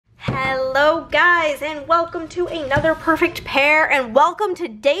Hello guys, and welcome to another perfect pair, and welcome to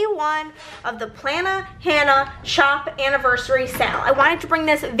day one of the Plannahannah shop anniversary sale. I wanted to bring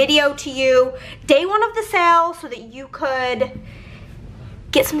this video to you day one of the sale so that you could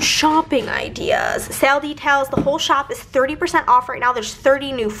get some shopping ideas. Sale details, the whole shop is 30% off right now. There's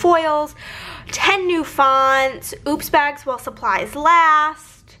 30 new foils, 10 new fonts, oops bags while supplies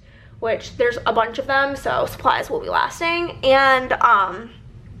last, which there's a bunch of them, so supplies will be lasting. And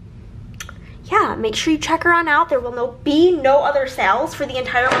yeah, make sure you check her on out. There will be no other sales for the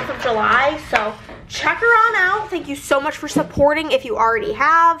entire month of July, so check her on out. Thank you so much for supporting if you already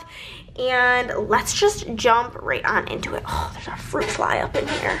have. And let's just jump right on into it. Oh, there's a fruit fly up in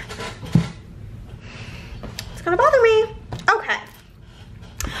here. It's gonna bother me. Okay.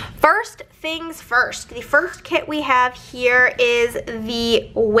 First things first. The first kit we have here is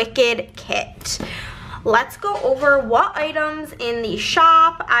the Wicked kit. Let's go over what items in the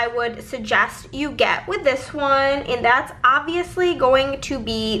shop I would suggest you get with this one, and that's obviously going to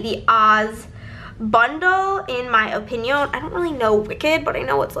be the Oz bundle, in my opinion. I don't really know Wicked, but I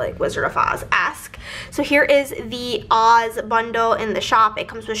know it's like Wizard of Oz-esque. So here is the Oz bundle in the shop. It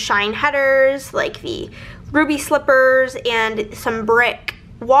comes with shine headers, like the ruby slippers, and some brick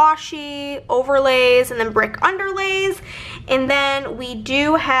washi overlays, and then brick underlays. And then we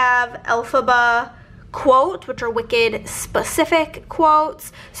do have Elphaba quotes, which are Wicked specific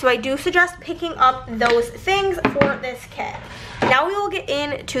quotes. So I do suggest picking up those things for this kit. Now we will get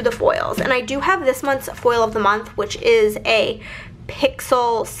into the foils, and I do have this month's foil of the month, which is a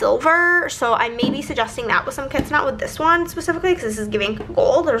pixel silver, so I may be suggesting that with some kits, not with this one specifically because this is giving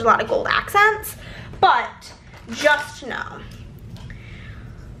gold. There's a lot of gold accents, but just know.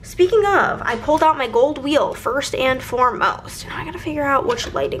 Speaking of, I pulled out my gold wheel first and foremost. Now I gotta figure out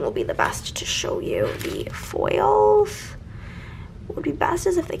which lighting will be the best to show you the foils. What would be best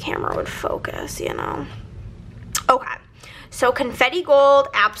is if the camera would focus, you know. Okay, so confetti gold,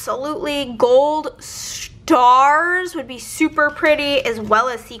 absolutely. Gold stars would be super pretty, as well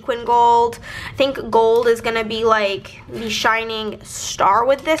as sequin gold. I think gold is gonna be like the shining star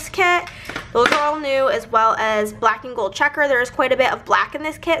with this kit. Those are all new, as well as black and gold checker. There is quite a bit of black in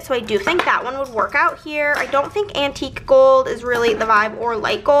this kit, so I do think that one would work out here. I don't think antique gold is really the vibe, or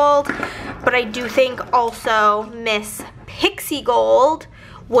light gold, but I do think also Miss Pixie Gold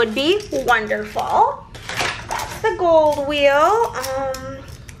would be wonderful. That's the gold wheel.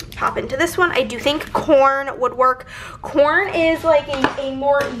 Pop into this one. I do think corn would work. Corn is like a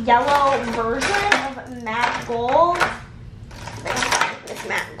more yellow version of matte gold. This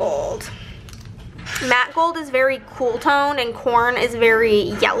matte gold. Matte gold is very cool tone, and corn is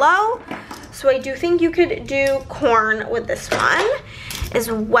very yellow. So I do think you could do corn with this one,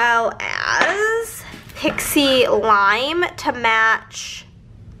 as well as Pixie Lime to match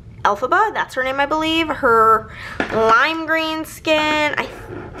Elphaba. That's her name, I believe. Her lime green skin.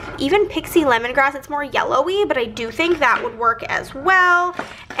 Even Pixie Lemongrass, it's more yellowy, but I do think that would work, as well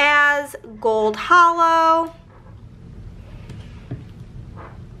as Gold Hollow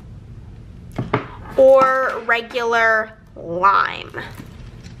or regular lime.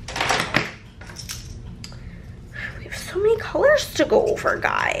 We have so many colors to go over,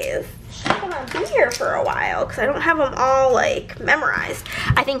 guys. I'm gonna be here for a while because I don't have them all like memorized.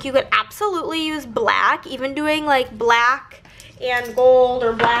 I think you could absolutely use black, even doing like black and gold,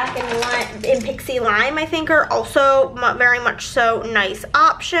 or black and Pixie Lime, I think are also very much so nice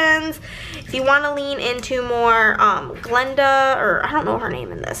options. If you want to lean into more Glenda, or I don't know her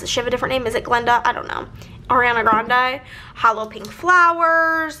name in this. Does she have a different name? Is it Glenda? I don't know. Ariana Grande. Hollow pink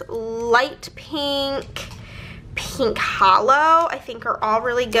flowers, light pink, pink hollow, I think are all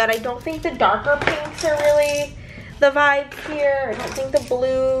really good. I don't think the darker pinks are really the vibe here. I don't think the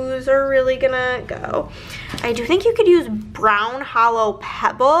blues are really gonna go. I do think you could use brown hollow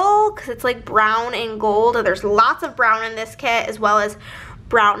pebble because it's like brown and gold, and there's lots of brown in this kit, as well as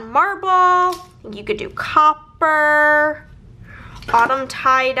brown marble. You could do copper, autumn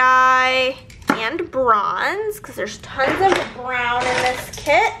tie-dye, and bronze because there's tons of brown in this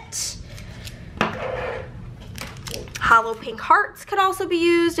kit. Hollow pink hearts could also be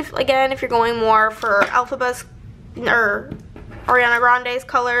used if you're going more for Elphaba's or Ariana Grande's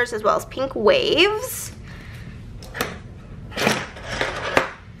colors, as well as pink waves.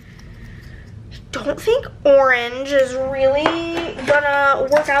 Don't think orange is really gonna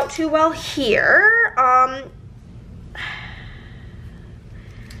work out too well here.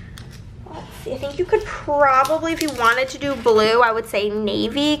 Let's see, I think you could probably, if you wanted to do blue, I would say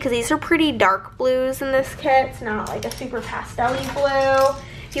navy, because these are pretty dark blues in this kit. It's not like a super pastel-y blue.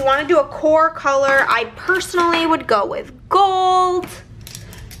 If you want to do a core color, I personally would go with gold.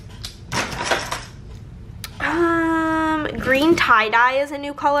 green tie-dye is a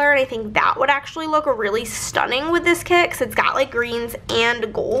new color, and I think that would actually look really stunning with this kit because it's got like greens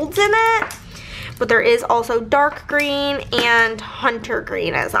and golds in it. But there is also dark green and hunter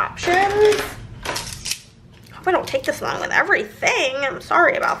green as options. Hope I don't take this long with everything. I'm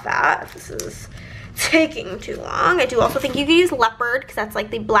sorry about that if this is taking too long. I do also think you could use leopard because that's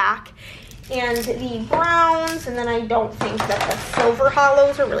like the black and the browns, and then I don't think that the silver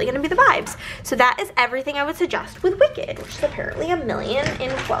hollows are really going to be the vibes. So that is everything I would suggest with Wicked, which is apparently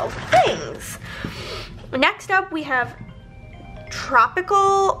 1,000,012 things. Next up, we have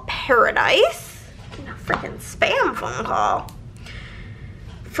Tropical Paradise. Freaking spam phone call.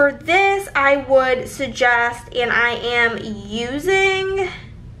 For this, I would suggest, and I am using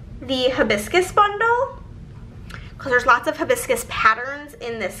the hibiscus bundle because there's lots of hibiscus patterns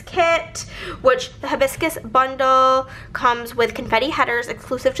in this kit, which the hibiscus bundle comes with confetti headers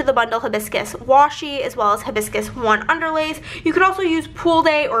exclusive to the bundle, hibiscus washi, as well as hibiscus one underlays. You could also use pool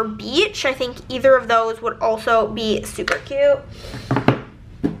day or beach. I think either of those would also be super cute.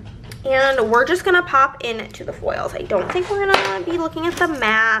 And we're just gonna pop into the foils. I don't think we're gonna be looking at the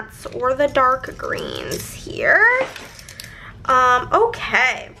mattes or the dark greens here.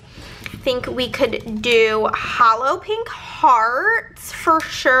 Okay. I think we could do hollow pink hearts for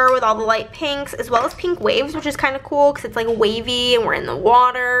sure with all the light pinks, as well as pink waves, which is kind of cool because it's like wavy and we're in the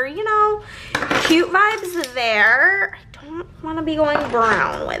water, you know. Cute vibes there. I don't want to be going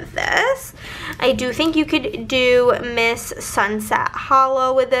brown with this. I do think you could do Miss Sunset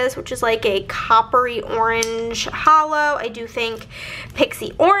Hollow with this, which is like a coppery orange hollow. I do think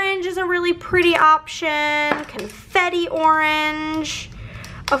Pixie Orange is a really pretty option. Confetti Orange,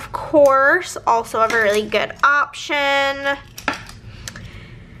 of course, also a really good option.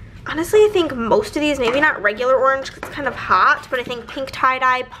 Honestly, I think most of these, maybe not regular orange because it's kind of hot, but I think pink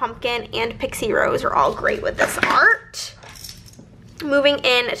tie-dye, pumpkin, and pixie rose are all great with this art. Moving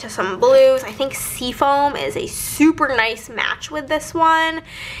in to some blues, I think Seafoam is a super nice match with this one.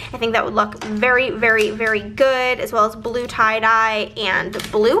 I think that would look very, very, very good, as well as blue tie-dye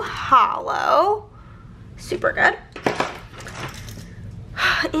and blue hollow. Super good.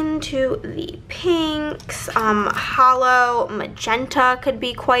 Into the pinks, hollow magenta could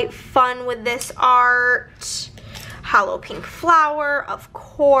be quite fun with this art. Hollow pink flower, of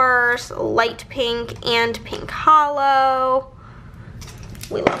course, light pink and pink hollow.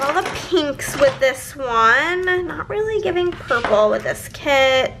 We love all the pinks with this one. Not really giving purple with this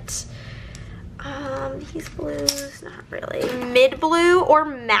kit. These blues, not really. Mid blue or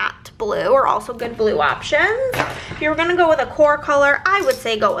matte blue are also good blue options. If you were gonna go with a core color, I would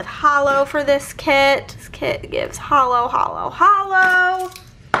say go with hollow for this kit. This kit gives hollow, hollow, hollow.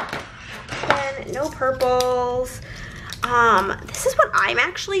 Then no purples. This is what I'm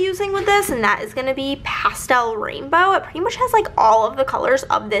actually using with this, and that is gonna be Pastel Rainbow. It pretty much has like all of the colors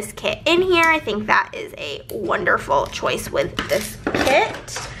of this kit in here. I think that is a wonderful choice with this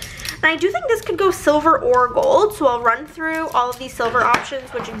kit. And I do think this could go silver or gold, so I'll run through all of these silver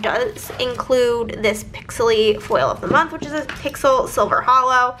options, which does include this Pixely Foil of the Month, which is a Pixel Silver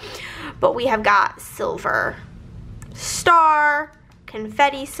Hollow. But we have got Silver Star,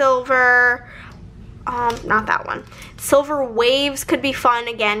 Confetti Silver, not that one. Silver Waves could be fun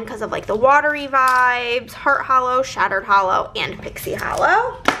again because of like the watery vibes, Heart Hollow, Shattered Hollow, and Pixie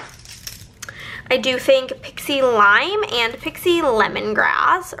Hollow. I do think Pixie Lime and Pixie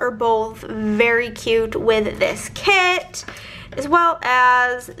Lemongrass are both very cute with this kit, as well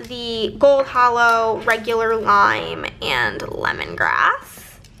as the Gold Hollow, Regular Lime, and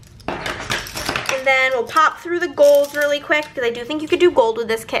Lemongrass. And then we'll pop through the golds really quick because I do think you could do gold with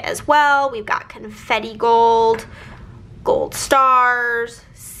this kit as well. We've got Confetti Gold, Gold Stars,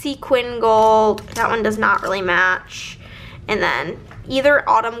 Sequin Gold. That one does not really match. And then either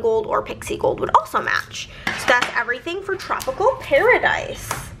Autumn Gold or Pixie Gold would also match. So that's everything for Tropical Paradise.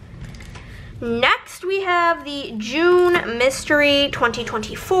 Next, we have the June Mystery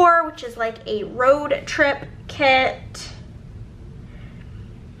 2024, which is like a road trip kit.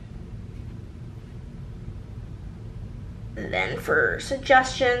 Then for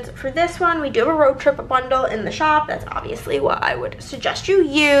suggestions for this one, we do have a road trip bundle in the shop. That's obviously what I would suggest you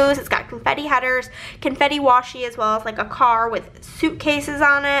use. It's got confetti headers, confetti washi, as well as like a car with suitcases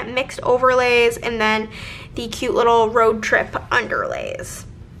on it, mixed overlays, and then the cute little road trip underlays.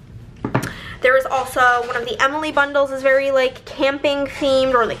 There is also one of the Emily bundles is very like camping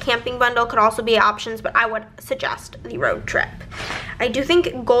themed, or the camping bundle could also be options, but I would suggest the road trip. I do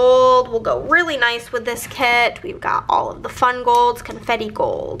think gold will go really nice with this kit. We've got all of the fun golds, confetti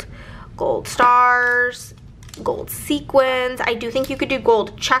gold, gold stars, gold sequins. I do think you could do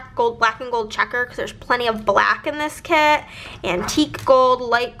gold, black and gold checker, because there's plenty of black in this kit. Antique gold,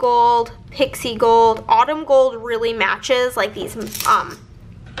 light gold, pixie gold, autumn gold really matches like these,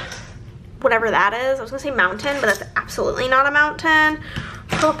 whatever that is. I was gonna say mountain, but that's absolutely not a mountain.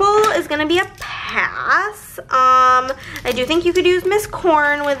 Purple is gonna be a pass. I do think you could use Miss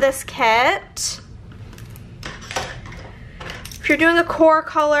Corn with this kit. If you're doing a core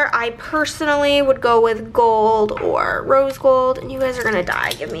color, I personally would go with gold or rose gold, and you guys are gonna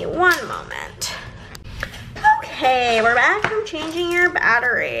die. Give me one moment. Okay, we're back from changing your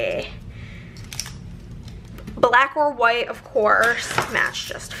battery. Black or white, of course, match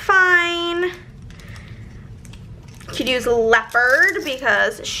just fine. You could use leopard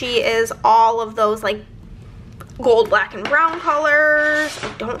because she is all of those like gold, black, and brown colors.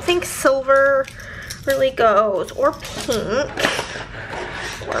 I don't think silver really goes, or pink,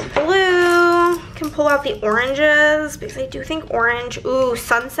 or blue. Can pull out the oranges because I do think orange, ooh,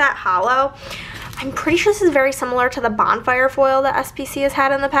 Sunset Hollow. I'm pretty sure this is very similar to the bonfire foil that SPC has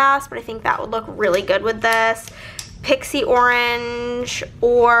had in the past, but I think that would look really good with this. Pixie orange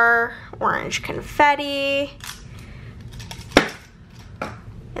or orange confetti.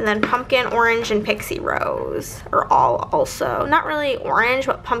 And then pumpkin orange and pixie rose are all also not really orange,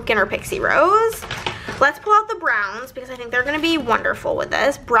 but pumpkin or pixie rose. Let's pull out the browns because I think they're going to be wonderful with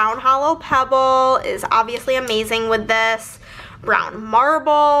this. Brown hollow pebble is obviously amazing with this. Brown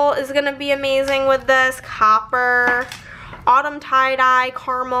marble is going to be amazing with this. Copper, autumn tie-dye,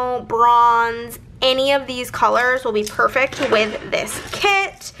 caramel, bronze. Any of these colors will be perfect with this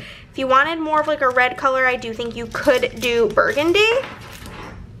kit. If you wanted more of like a red color, I do think you could do burgundy.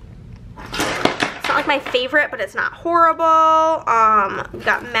 It's not like my favorite, but it's not horrible. We've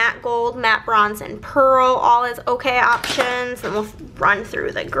got matte gold, matte bronze, and pearl, all as okay options. And we'll run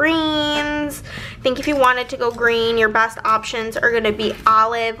through the greens. I think if you wanted to go green, your best options are going to be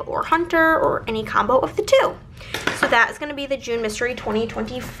olive or hunter or any combo of the two. So that is going to be the June Mystery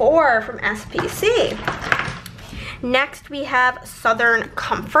 2024 from SPC. Next, we have Southern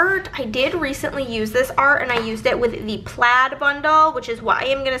Comfort. I did recently use this art, and I used it with the plaid bundle, which is what I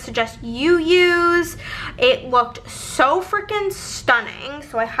am going to suggest you use. It looked so freaking stunning,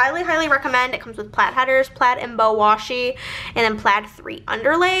 so I highly, highly recommend. It comes with plaid headers, plaid embow washi, and then plaid 3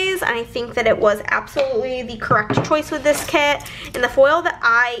 underlays, and I think that it was absolutely the correct choice with this kit. And the foil that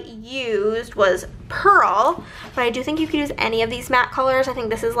I used was pearl, but I do think you could use any of these matte colors. I think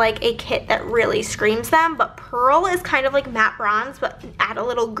this is like a kit that really screams them, but pearl is kind of like matte bronze, but add a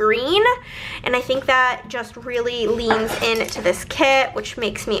little green, and I think that just really leans into this kit, which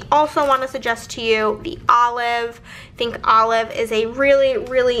makes me also want to suggest to you the olive. I think olive is a really,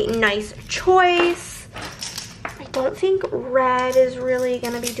 really nice choice. I don't think red is really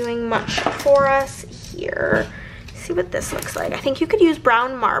going to be doing much for us here. See what this looks like. I think you could use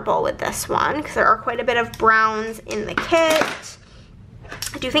brown marble with this one because there are quite a bit of browns in the kit.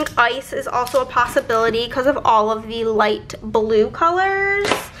 I do think ice is also a possibility because of all of the light blue colors.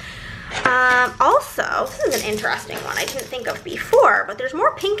 Also, this is an interesting one I didn't think of before, but there's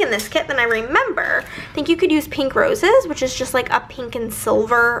more pink in this kit than I remember. I think you could use pink roses, which is just like a pink and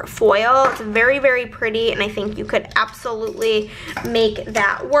silver foil. It's very, very pretty, and I think you could absolutely make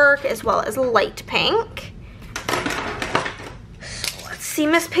that work, as well as light pink. See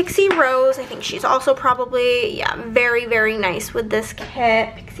Miss Pixie Rose. I think she's also probably, yeah, very, very nice with this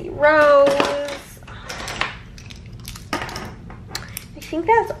kit. Pixie Rose. I think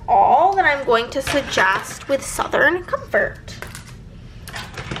that's all that I'm going to suggest with Southern Comfort.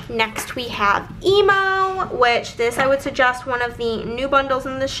 Next we have Emo, which this I would suggest one of the new bundles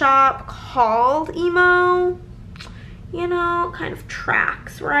in the shop called Emo. You know, kind of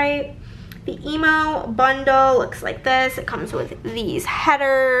tracks, right? The Emo bundle looks like this. It comes with these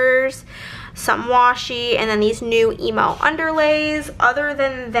headers, some washi, and then these new Emo underlays. Other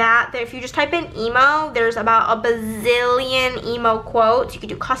than that, if you just type in Emo, there's about a bazillion Emo quotes. You could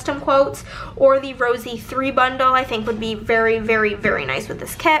do custom quotes, or the Rosie 3 bundle I think would be very, very, very nice with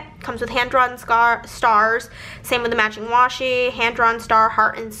this kit. Comes with hand-drawn stars, same with the matching washi, hand-drawn star,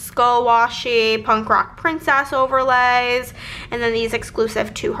 heart and skull washi, punk rock princess overlays, and then these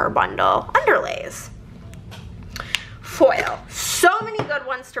exclusive to her bundle underlays. Foil. So many good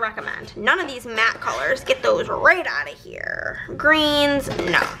ones to recommend. None of these matte colors. Get those right out of here. Greens,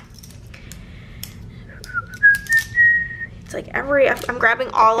 no. It's like I'm grabbing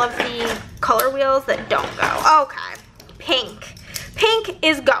all of the color wheels that don't go. Okay. Pink. Pink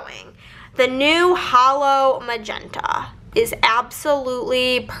is going. The new Hollow Magenta is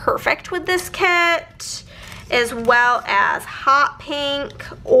absolutely perfect with this kit. as well as hot pink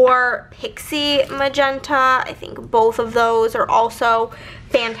or pixie magenta. I think both of those are also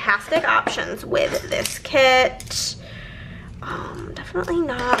fantastic options with this kit. Definitely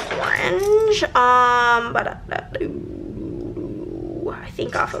not orange. I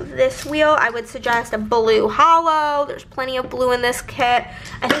think off of this wheel, I would suggest a blue hollow. There's plenty of blue in this kit.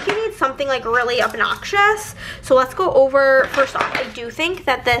 I think you need something like really obnoxious. So let's go over, first off, I do think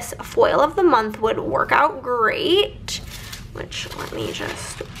that this foil of the month would work out great, which let me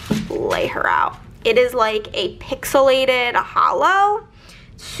just lay her out. It is like a pixelated hollow.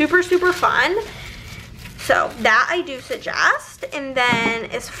 Super, super fun. So that I do suggest. And then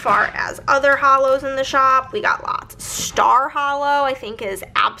as far as other hollows in the shop, we got lots. Star Hollow, I think, is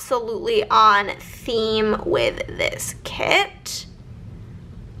absolutely on theme with this kit.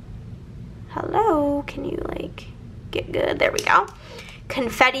 Hello, can you like get good? There we go.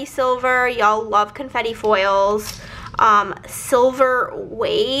 Confetti Silver, y'all love confetti foils. Silver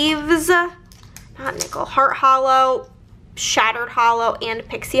Waves, not nickel, Heart Hollow, Shattered Hollow, and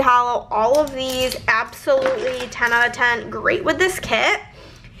Pixie Hollow. All of these absolutely 10 out of 10, great with this kit.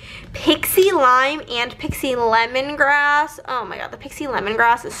 Pixie Lime and Pixie Lemongrass. Oh my god, the Pixie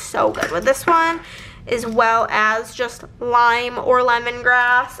Lemongrass is so good with this one, as well as just lime or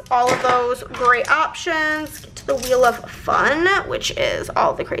lemongrass. All of those great options. Get to the Wheel of Fun, which is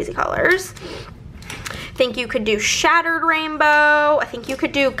all the crazy colors. I think you could do Shattered Rainbow. I think you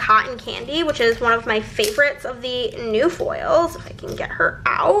could do Cotton Candy, which is one of my favorites of the new foils, if I can get her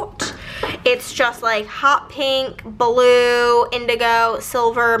out. It's just like hot pink, blue, indigo,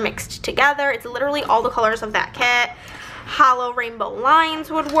 silver mixed together. It's literally all the colors of that kit. Hollow rainbow lines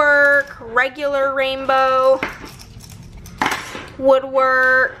would work. Regular rainbow would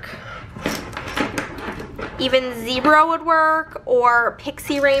work. Even zebra would work, or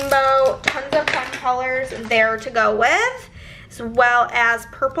pixie rainbow. Tons of fun colors there to go with, as well as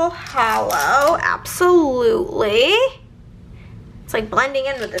purple hollow. Absolutely. It's like blending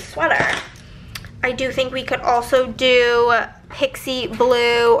in with this sweater. I do think we could also do pixie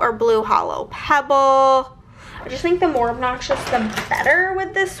blue or blue hollow pebble. I just think the more obnoxious, the better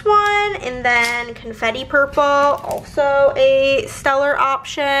with this one. And then confetti purple, also a stellar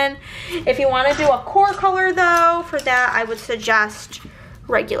option. If you want to do a core color though, for that I would suggest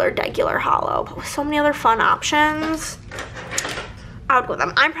regular degular hollow. But with so many other fun options, I would go with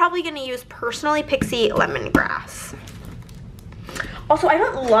them. I'm probably going to use personally Pixie Lemongrass. Also, I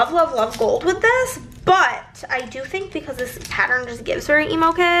don't love gold with this, but I do think, because this pattern just gives very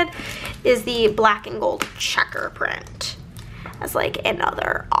emo kid, is the black and gold checker print as like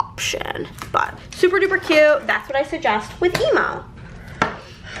another option. But super duper cute. That's what I suggest with emo.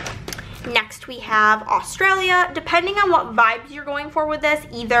 Next we have Australia. Depending on what vibes you're going for with this,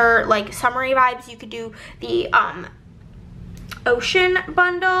 either like summery vibes, you could do the ocean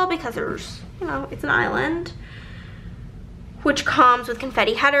bundle, because there's, you know, it's an island, which comes with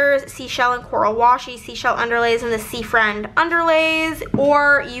confetti headers, seashell and coral washi, seashell underlays, and the Sea Friend underlays.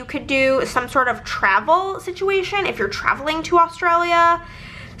 Or you could do some sort of travel situation if you're traveling to Australia.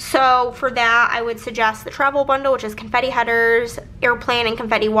 So for that, I would suggest the travel bundle, which is confetti headers, airplane and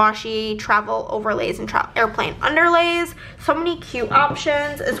confetti washi, travel overlays, and airplane underlays. So many cute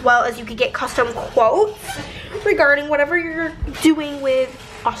options, as well as you could get custom quotes regarding whatever you're doing with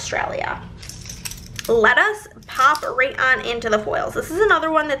Australia. Let us pop right on into the foils. This is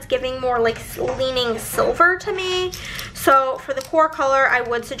another one that's giving more like leaning silver to me. So for the core color, I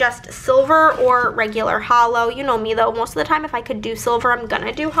would suggest silver or regular hollow. You know me though, most of the time if I could do silver, I'm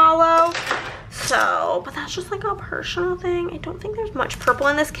gonna do hollow. So, but that's just like a personal thing. I don't think there's much purple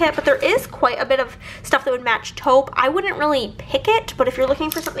in this kit, but there is quite a bit of stuff that would match taupe. I wouldn't really pick it, but if you're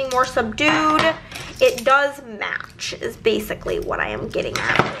looking for something more subdued, it does match, is basically what I am getting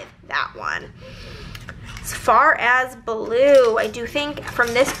at with that one. As far as blue, I do think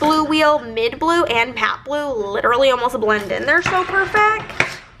from this blue wheel, mid blue and matte blue literally almost blend in. They're so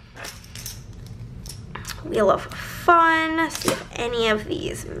perfect. Wheel of Fun. See if any of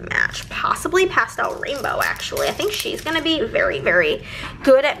these match. Possibly Pastel Rainbow, actually. I think she's going to be very, very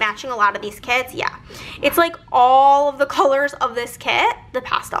good at matching a lot of these kits. Yeah. It's like all of the colors of this kit, the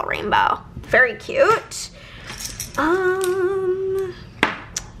Pastel Rainbow. Very cute. I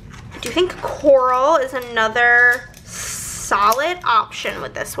do think coral is another solid option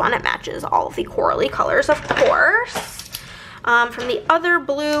with this one. It matches all of the corally colors, of course. From the other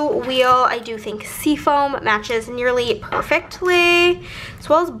blue wheel, I do think Seafoam matches nearly perfectly, as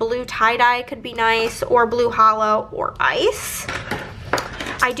well as blue tie-dye could be nice, or blue hollow or ice.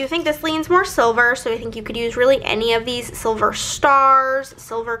 I do think this leans more silver, so I think you could use really any of these silver stars,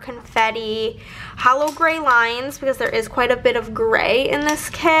 silver confetti, hollow gray lines, because there is quite a bit of gray in this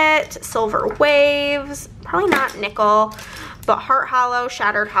kit, silver waves, probably not nickel, but heart hollow,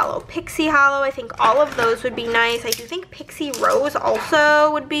 shattered hollow, pixie hollow. I think all of those would be nice. I do think pixie rose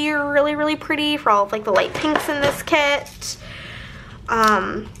also would be really, really pretty for all of like the light pinks in this kit.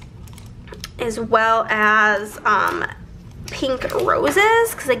 As well as pink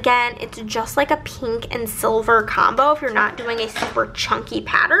roses, because again, it's just like a pink and silver combo if you're not doing a super chunky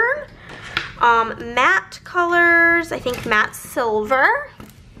pattern. Matte colors, I think matte silver.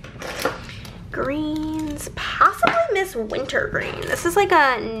 Greens, possibly Miss Wintergreen. This is like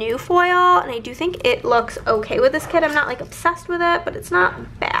a new foil, and I do think it looks okay with this kit. I'm not like obsessed with it, but it's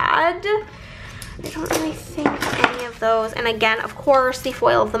not bad. I don't really think any of those. And again, of course, the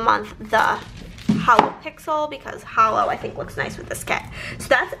foil of the month, the Hollow Pixel, because hollow I think looks nice with this kit. So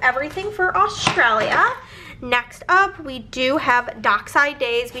that's everything for Australia. Next up, we do have Dockside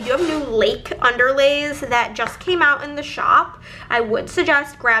Days. We do have new lake underlays that just came out in the shop. I would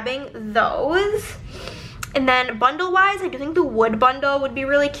suggest grabbing those. And then bundle-wise, I do think the wood bundle would be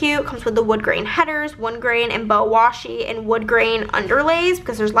really cute. It comes with the wood grain headers, wood grain and bow washi, and wood grain underlays,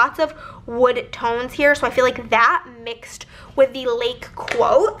 because there's lots of wood tones here. So I feel like that mixed with the lake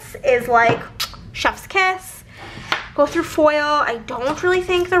quotes is like chef's kiss. Go through foil. I don't really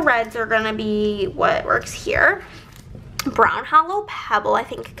think the reds are gonna be what works here. Brown hollow pebble I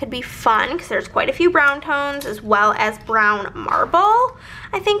think could be fun, because there's quite a few brown tones, as well as brown marble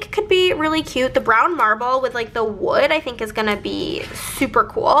I think could be really cute. The brown marble with like the wood I think is gonna be super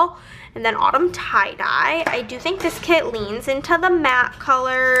cool. And then autumn tie-dye. I do think this kit leans into the matte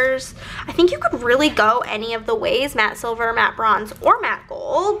colors. I think you could really go any of the ways, matte silver, matte bronze, or matte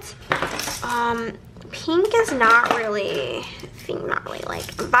gold. Pink is not really, I'm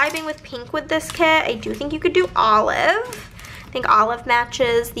vibing with pink with this kit. I do think you could do olive. I think olive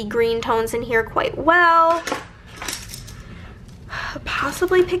matches the green tones in here quite well.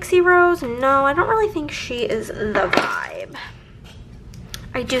 Possibly pixie rose. No, I don't really think she is the vibe.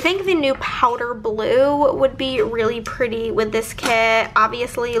 I do think the new powder blue would be really pretty with this kit.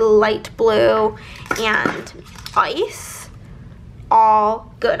 Obviously light blue and ice.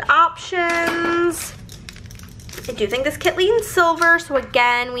 All good options. I do think this kit leans silver, so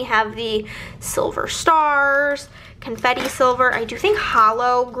again, we have the silver stars, confetti silver. I do think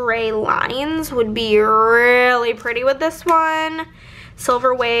hollow gray lines would be really pretty with this one.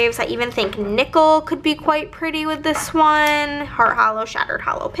 Silver waves, I even think nickel could be quite pretty with this one. Heart hollow, shattered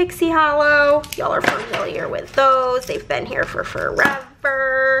hollow, pixie hollow. Y'all are familiar with those. They've been here for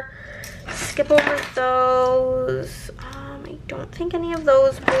forever. Skip over those. I don't think any of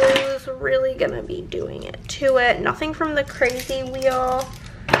those blues are really gonna be doing it to it. Nothing from the crazy wheel.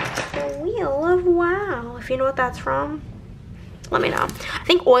 The Wheel of Wow. If you know what that's from, let me know. I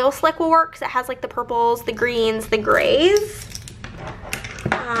think oil slick will work because it has like the purples, the greens, the grays.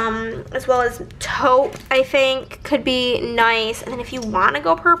 As well as taupe, I think could be nice. And then if you want to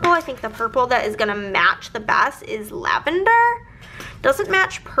go purple, I think the purple that is gonna match the best is lavender. Doesn't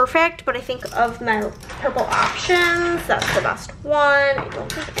match perfect, but I think of my purple options, that's the best one. I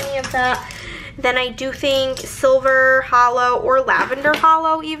don't think any of that. Then I do think silver hollow or lavender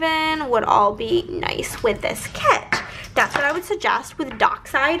hollow even would all be nice with this kit. That's what I would suggest with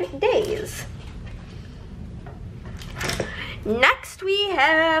Dockside Days. Next we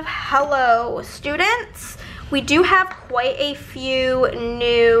have Hello Students. We do have quite a few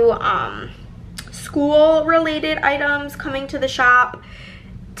new school related items coming to the shop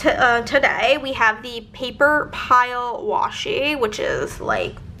today. We have the paper pile washi, which is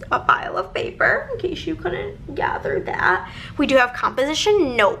like a pile of paper, in case you couldn't gather that. We do have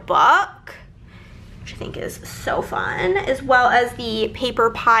composition notebook, which I think is so fun, as well as the paper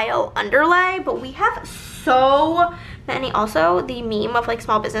pile underlay. But we have so many. Also the meme of like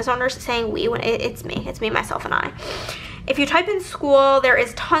small business owners saying we, when it's me, myself, and I. If you type in school, there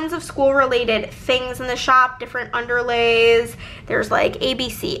is tons of school related things in the shop, different underlays. There's like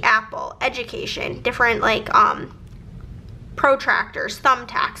ABC, Apple, education, different like protractors,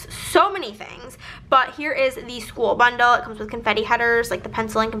 thumbtacks, so many things. But here is the school bundle. It comes with confetti headers, like the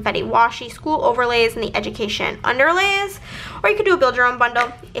pencil and confetti washi, school overlays, and the education underlays. Or you could do a build your own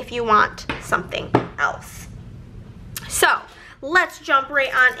bundle if you want something else. So let's jump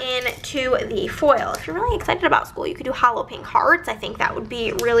right on into the foil. If you're really excited about school, you could do hollow pink hearts. I think that would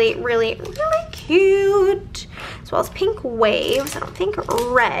be really, really, really cute. As well as pink waves. I don't think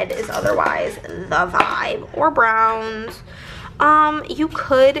red is otherwise the vibe. Or browns. You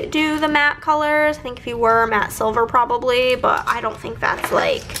could do the matte colors. I think if you were matte silver probably, but I don't think that's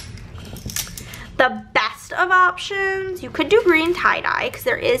like the best of options. You could do green tie-dye because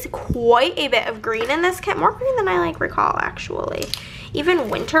there is quite a bit of green in this kit. More green than I like recall actually. Even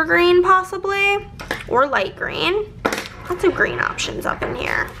winter green possibly, or light green. Lots of green options up in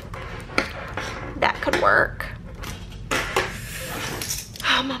here. That could work.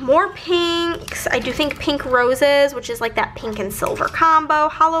 More pinks. I do think pink roses, which is like that pink and silver combo,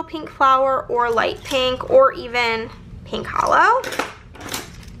 hollow pink flower, or light pink, or even pink hollow.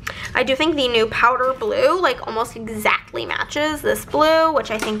 I do think the new powder blue like almost exactly matches this blue, which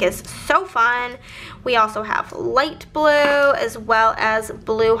I think is so fun. We also have light blue as well as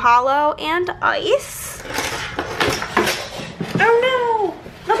blue hollow and ice. Oh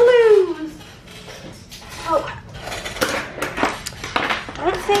no, the blues. Okay. I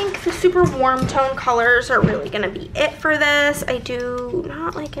don't think the super warm tone colors are really going to be it for this. I do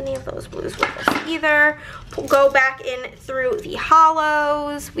not like any of those blues with this either. We'll go back in through the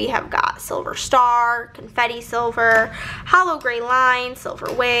hollows. We have got Silver Star, Confetti Silver, Hollow Gray Line,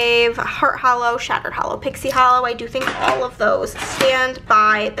 Silver Wave, Heart Hollow, Shattered Hollow, Pixie Hollow. I do think all of those stand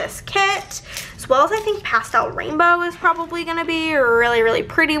by this kit. As well as I think Pastel Rainbow is probably going to be really, really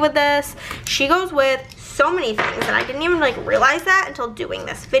pretty with this. She goes with so many things and I didn't even like realize that until doing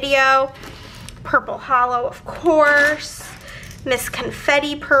this video. Purple Hollow, of course. Miss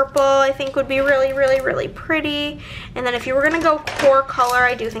Confetti Purple I think would be really, really, really pretty. And then if you were gonna go core color,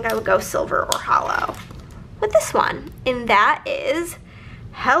 I do think I would go silver or hollow with this one. And that is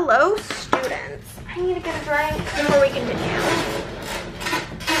Hello Students. I need to get a drink before we continue.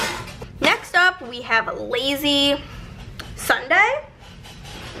 Next up we have Lazy Sunday.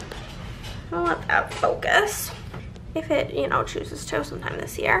 I'll let that focus if it, you know, chooses to sometime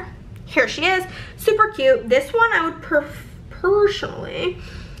this year. Here she is, super cute. This one I would personally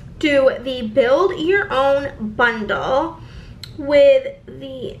do the build your own bundle with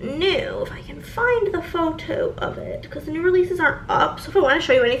the new, if I can find the photo of it, because the new releases aren't up. So if I want to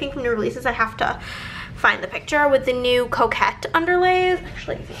show you anything from new releases, I have to find the picture with the new Coquette underlays.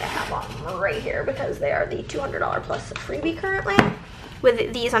 Actually, I think I have them right here because they are the $200 plus freebie currently.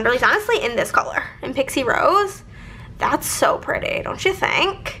 With these underlays, honestly, in this color, in Pixie Rose. That's so pretty, don't you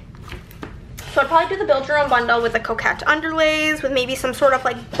think? So I'd probably do the build your own bundle with the Coquette underlays with maybe some sort of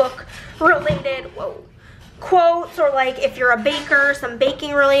like book related, quotes, or like if you're a baker, some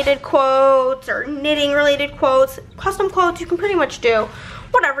baking related quotes or knitting related quotes, custom quotes. You can pretty much do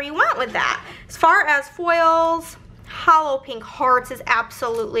whatever you want with that. As far as foils, Hollow Pink Hearts is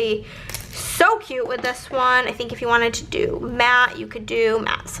absolutely so cute with this one. I think if you wanted to do matte, you could do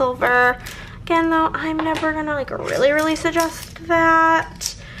matte silver. Again though, I'm never gonna like really suggest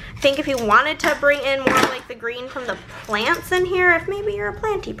that. I think if you wanted to bring in more like the green from the plants in here, if maybe you're a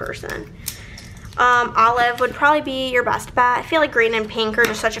planty person, olive would probably be your best bet. I feel like green and pink are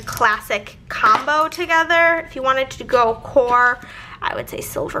just such a classic combo together. If you wanted to go core, I would say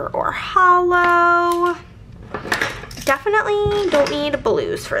silver or hollow. Definitely don't need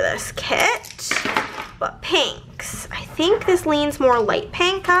blues for this kit, but pinks. I think this leans more light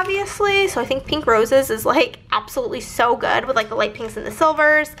pink, obviously, so I think Pink Roses is like absolutely so good with like the light pinks and the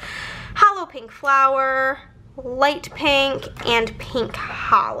silvers. Hollow Pink Flower, Light Pink, and Pink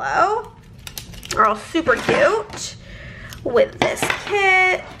Hollow are all super cute with this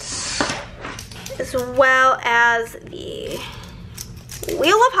kit, as well as the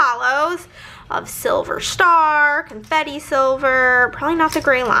Wheel of Hollows of Silver Star, Confetti Silver, probably not the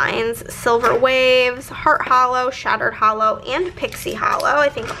gray lines, Silver Waves, Heart Hollow, Shattered Hollow, and Pixie Hollow. I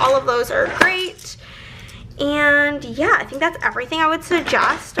think all of those are great. And yeah, I think that's everything I would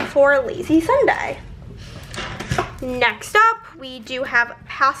suggest for Lazy Sunday. Next up, we do have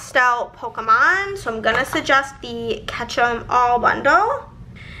Pastel Pokemon. So I'm gonna suggest the Catch 'em All bundle.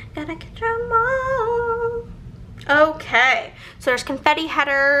 Gotta catch 'em all. Okay, so there's confetti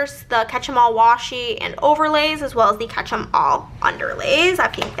headers, the Catch 'em All washi and overlays, as well as the Catch 'em All underlays. I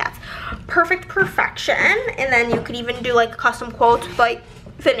think that's perfect perfection. And then you could even do like custom quotes with like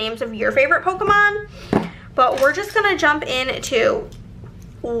the names of your favorite Pokemon. But we're just gonna jump into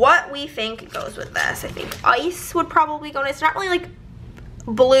what we think goes with this. I think ice would probably go in. It's not really like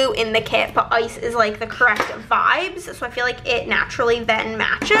blue in the kit, but ice is like the correct vibes. So I feel like it naturally then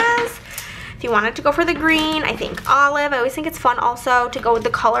matches. If you wanted to go for the green, I think olive. I always think it's fun also to go with the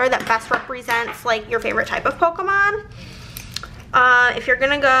color that best represents like your favorite type of Pokemon. If you're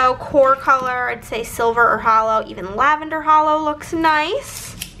gonna go core color, I'd say silver or hollow. Even lavender hollow looks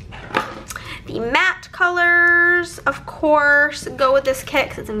nice. The matte colors, of course, go with this kit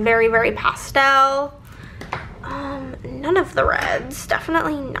because it's very pastel. none of the reds.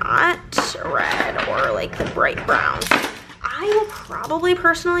 Definitely not red or like the bright browns. I will probably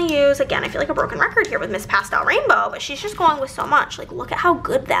personally use, again, I feel like a broken record here with Miss Pastel Rainbow, but she's just going with so much. Like, look at how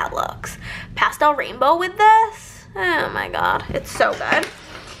good that looks. Pastel Rainbow with this? Oh my God, it's so good.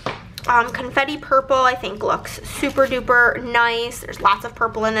 Confetti Purple, I think looks super duper nice. There's lots of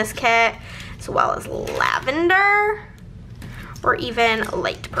purple in this kit, as well as lavender, or even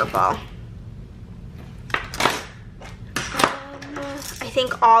light purple. I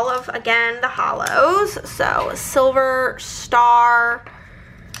think all of, again, the hollows, so Silver Star,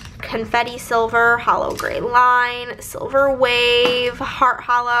 Confetti Silver, Hollow Gray Line, Silver Wave, Heart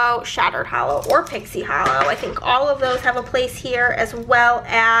Hollow, Shattered Hollow, or Pixie Hollow. I think all of those have a place here, as well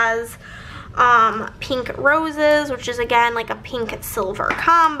as Pink Roses, which is, again, like a pink silver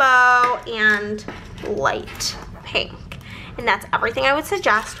combo, and light pink. And that's everything I would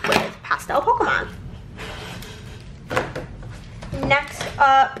suggest with pastel Pokemon. Next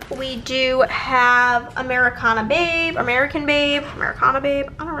up, we do have American Babe, I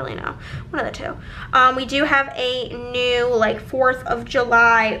don't really know, one of the two. We do have a new, like, 4th of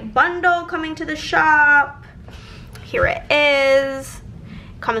July bundle coming to the shop. Here it is.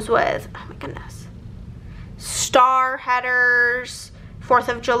 Comes with, oh my goodness, star headers, 4th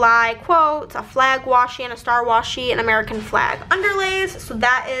of July quotes, a flag washi and a star washi, and American flag underlays. So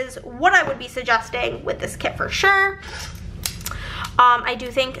that is what I would be suggesting with this kit for sure. I do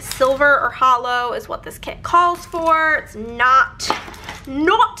think silver or hollow is what this kit calls for. It's not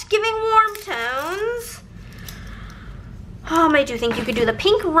giving warm tones. I do think you could do the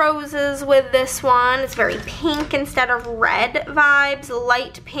pink roses with this one. It's very pink instead of red vibes.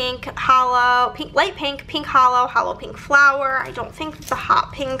 Light pink, hollow, pink, light pink, pink hollow, hollow pink flower. I don't think the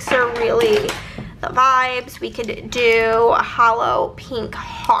hot pinks are really the vibes. We could do a hollow pink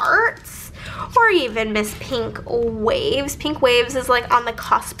hearts, or even Miss Pink Waves. Pink Waves is like on the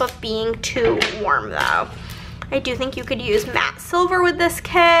cusp of being too warm though. I do think you could use matte silver with this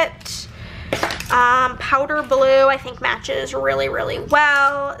kit. Powder blue I think matches really, really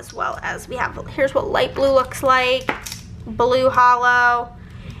well, as well as we have, here's what light blue looks like, blue hollow,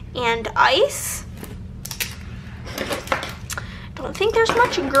 and ice. Don't think there's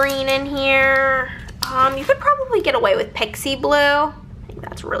much green in here. You could probably get away with pixie blue. I think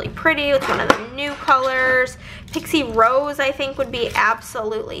that's really pretty. It's one of the new colors. Pixie rose I think would be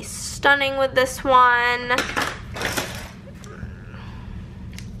absolutely stunning with this one.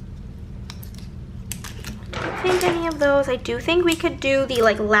 I don't think any of those. I do think we could do the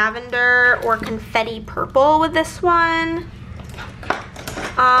like lavender or confetti purple with this one.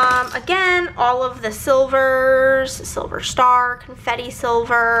 Again, all of the silvers, Silver Star, Confetti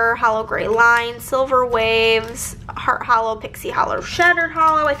Silver, Hollow Gray Line, Silver Waves, Heart Hollow, Pixie Hollow, Shattered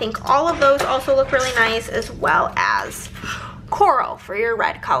Hollow. I think all of those also look really nice, as well as Coral for your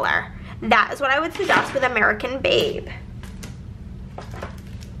red color. That is what I would suggest with American Babe.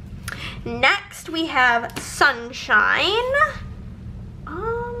 Next, we have Sunshine.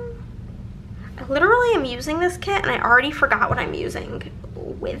 I literally am using this kit and I already forgot what I'm using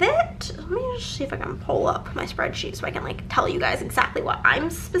with it. Let me just see if I can pull up my spreadsheet so I can like tell you guys exactly what I'm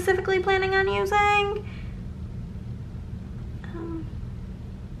specifically planning on using.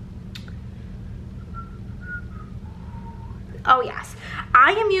 Oh yes,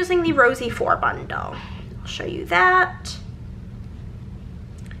 I am using the Rosie 4 bundle. I'll show you that.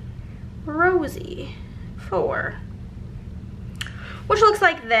 Rosie 4, which looks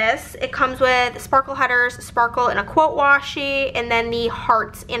like this. It comes with sparkle headers, sparkle, and a quote washi, and then the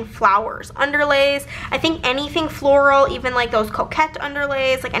hearts and flowers underlays. I think anything floral, even like those coquette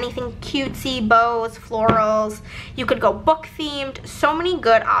underlays, like anything cutesy, bows, florals. You could go book themed. So many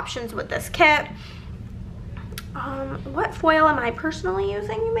good options with this kit. What foil am I personally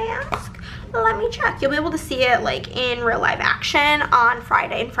using, you may ask? Let me check. You'll be able to see it like in real live action on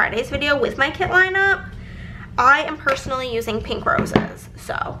Friday and Friday's video with my kit lineup. I am personally using Pink Roses,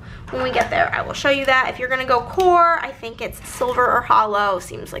 so when we get there I will show you that. If you're gonna go core, I think it's silver or hollow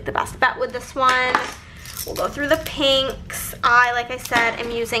seems like the best bet with this one. We'll go through the pinks. I, like I said,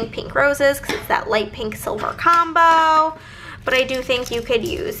 am using Pink Roses because it's that light pink silver combo. But I do think you could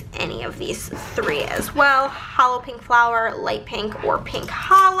use any of these three as well. Hollow pink flower, light pink, or pink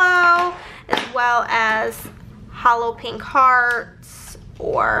hollow, as well as hollow pink hearts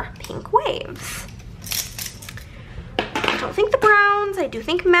or pink waves. I don't think the browns. I do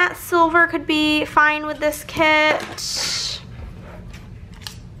think matte silver could be fine with this kit.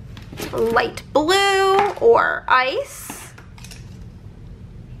 Light blue or ice.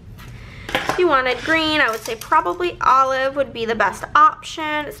 you wanted green, I would say probably olive would be the best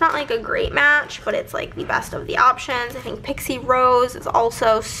option. It's not like a great match, but it's like the best of the options. I think Pixie Rose is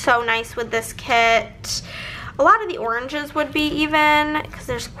also so nice with this kit. A lot of the oranges would be even, because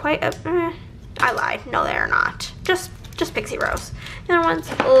there's quite a, I lied, no they are not. Just Pixie Rose. The other ones,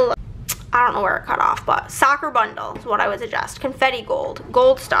 ugh. I don't know where it cut off, but Soccer Bundle is what I would suggest. Confetti Gold,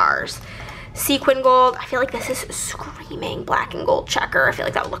 Gold Stars, Sequin Gold. I feel like this is screaming black and gold checker. I feel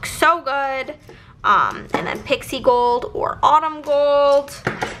like that would look so good. And then Pixie Gold or Autumn Gold.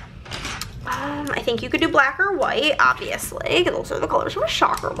 I think you could do black or white, obviously, because those are the colors from a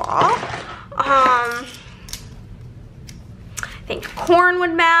soccer ball. I think corn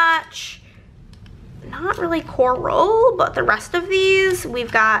would match. Not really coral, but the rest of these,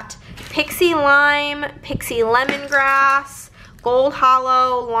 we've got Pixie Lime, Pixie Lemongrass, Gold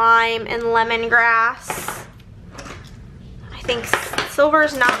Hollow, Lime, and Lemongrass. I think silver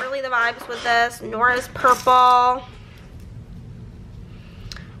is not really the vibes with this, nor is purple.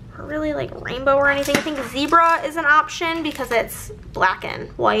 Or really like rainbow or anything. I think zebra is an option because it's black and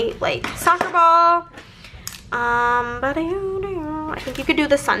white, like soccer ball. But I think you could do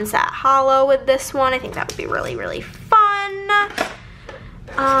the Sunset Hollow with this one. I think that would be really, really fun.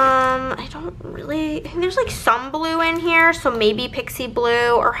 I don't really, I think there's like some blue in here, so maybe Pixie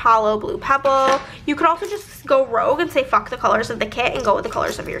Blue or Hollow Blue Pebble. You could also just go rogue and say fuck the colors of the kit and go with the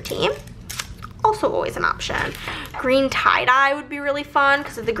colors of your team. Also always an option. Green tie-dye would be really fun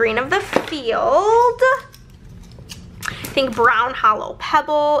because of the green of the field. I think brown Hollow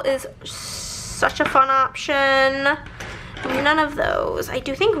Pebble is such a fun option. None of those. I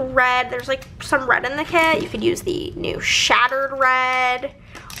do think red, there's like some red in the kit. You could use the new Shattered Red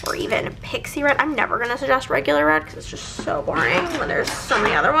or even Pixie Red. I'm never gonna suggest regular red because it's just so boring when there's so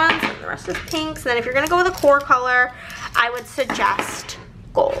many other ones and the rest is pinks. And then if you're gonna go with a core color, I would suggest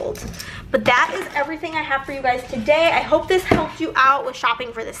gold. But that is everything I have for you guys today. I hope this helped you out with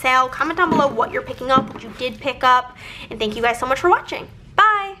shopping for the sale. Comment down below what you're picking up, what you did pick up, and thank you guys so much for watching.